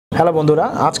Hello বন্ধুরা,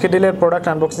 আজকে ডিলের product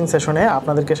unboxing সেশনে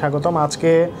আপনাদেরকে স্বাগতম।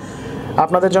 আজকে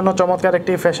আপনাদের জন্য চমৎকার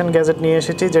একটি ফ্যাশন গ্যাজেট নিয়ে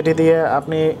এসেছি, যেটি দিয়ে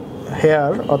আপনি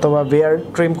হেয়ার অথবা বিয়ার্ড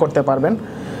ট্রিম করতে পারবেন।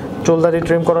 চুলদাড়ি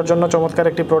ট্রিম করার জন্য চমৎকার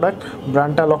একটি প্রোডাক্ট।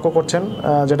 ব্র্যান্ডটা লক্ষ্য করছেন,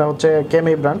 যেটা হচ্ছে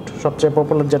কেমেই ব্র্যান্ড, সবচেয়ে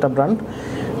পপুলার যেটা ব্র্যান্ড।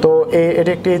 তো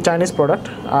এটি একটি চাইনিজ প্রোডাক্ট।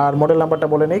 আর মডেল নাম্বারটা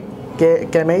বলে নিই,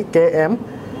 কেমেই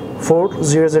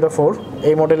KM4004।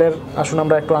 এই মডেলের আসুন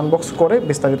আমরা একটু আনবক্স করে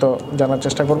বিস্তারিত জানার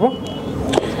চেষ্টা করব।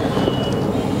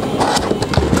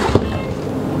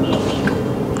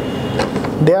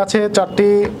 দেয়া আছে 4টি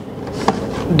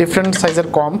ডিফারেন্ট সাইজের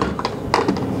কম্ব,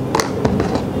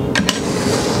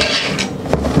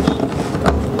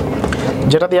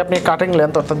 যেটা দিয়ে আপনি কাটিং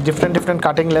লেন্থ অর্থাৎ ডিফারেন্ট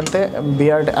কাটিং লেন্থে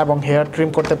বিয়ার্ড এবং হেয়ার ট্রিম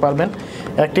করতে পারবেন।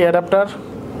 একটি অ্যাডাপ্টার,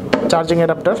 চার্জিং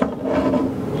অ্যাডাপ্টার,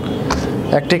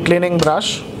 একটি ক্লিনিং ব্রাশ,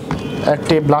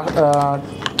 একটি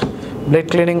ব্লেড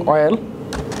ক্লিনিং অয়েল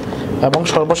এবং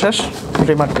সর্বশেষ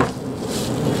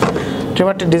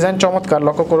ট্রিমারটির ডিজাইন চমৎকার,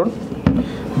 লক্ষ্য করুন।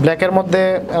 ব্ল্যাকের মধ্যে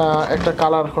একটা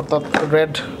কালার, অর্থাৎ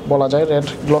রেড বলা যায়, রেড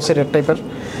গ্লসি রেড টাইপের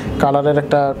কালারের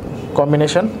একটা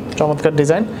কম্বিনেশন, চমৎকার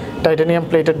ডিজাইন। টাইটানিয়াম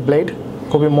প্লেটেড ব্লেড,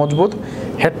 খুবই মজবুত।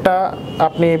 হেডটা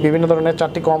আপনি বিভিন্ন ধরনের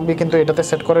 4টি কম্বি কিন্তু এটাতে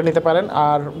সেট করে নিতে পারেন।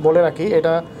 আর বলে রাখি,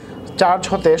 এটা চার্জ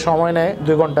হতে সময় নেয়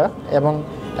 2 ঘন্টা এবং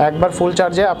একবার ফুল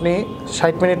চার্জে আপনি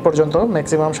 60 মিনিট পর্যন্ত,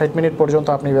 ম্যাক্সিমাম 60 মিনিট পর্যন্ত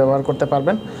আপনি ব্যবহার করতে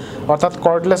পারবেন। অর্থাৎ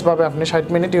কর্ডলেসভাবে আপনি 60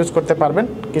 মিনিট ইউজ করতে পারবেন,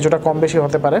 কিছুটা কম বেশি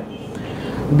হতে পারে।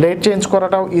 ব্লেড চেঞ্জ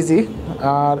করাটাও ইজি।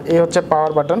 আর এই হচ্ছে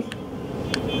পাওয়ার বাটন।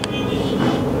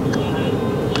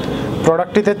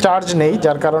 প্রোডাক্টটিতে চার্জ নেই,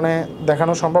 যার কারণে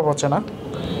দেখানো সম্ভব হচ্ছে না।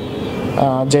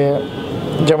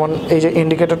 যেমন এই যে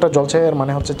ইন্ডিকেটরটা জ্বলছে, এর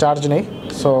মানে হচ্ছে চার্জ নেই।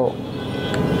 সো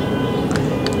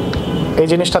এই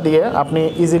জিনিসটা দিয়ে আপনি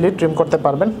ইজিলি ট্রিম করতে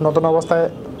পারবেন। নতুন অবস্থায়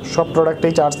সব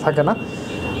প্রোডাক্টেই চার্জ থাকে না।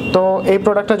 তো এই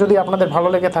প্রোডাক্টটা যদি আপনাদের ভালো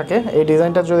লেগে থাকে, এই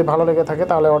ডিজাইনটা যদি ভালো লেগে থাকে,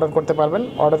 তাহলে অর্ডার করতে পারবেন।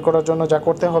 অর্ডার করার জন্য যা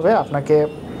করতে হবে, আপনাকে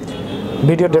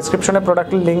ভিডিও ডেসক্রিপশনে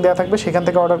প্রোডাক্টের লিঙ্ক দেওয়া থাকবে, সেখান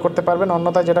থেকে অর্ডার করতে পারবেন।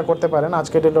 অন্যথায় যেটা করতে পারেন,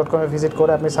 ajkerdeal.com-এ ভিজিট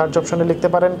করে আপনি সার্চ অপশনে লিখতে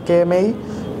পারেন কেমেই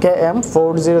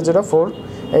KM4004।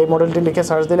 এই মডেলটি লিখে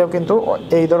সার্চ দিলেও কিন্তু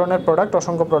এই ধরনের প্রোডাক্ট,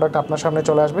 অসংখ্য প্রোডাক্ট আপনার সামনে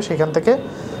চলে আসবে। সেখান থেকে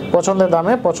পছন্দের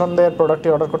দামে পছন্দের প্রোডাক্টটি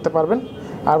অর্ডার করতে পারবেন।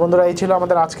 আর বন্ধুরা, এই ছিল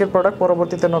আমাদের আজকের প্রোডাক্ট।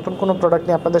 পরবর্তীতে নতুন কোনো প্রোডাক্ট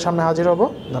নিয়ে আপনাদের সামনে হাজির হব।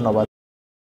 ধন্যবাদ।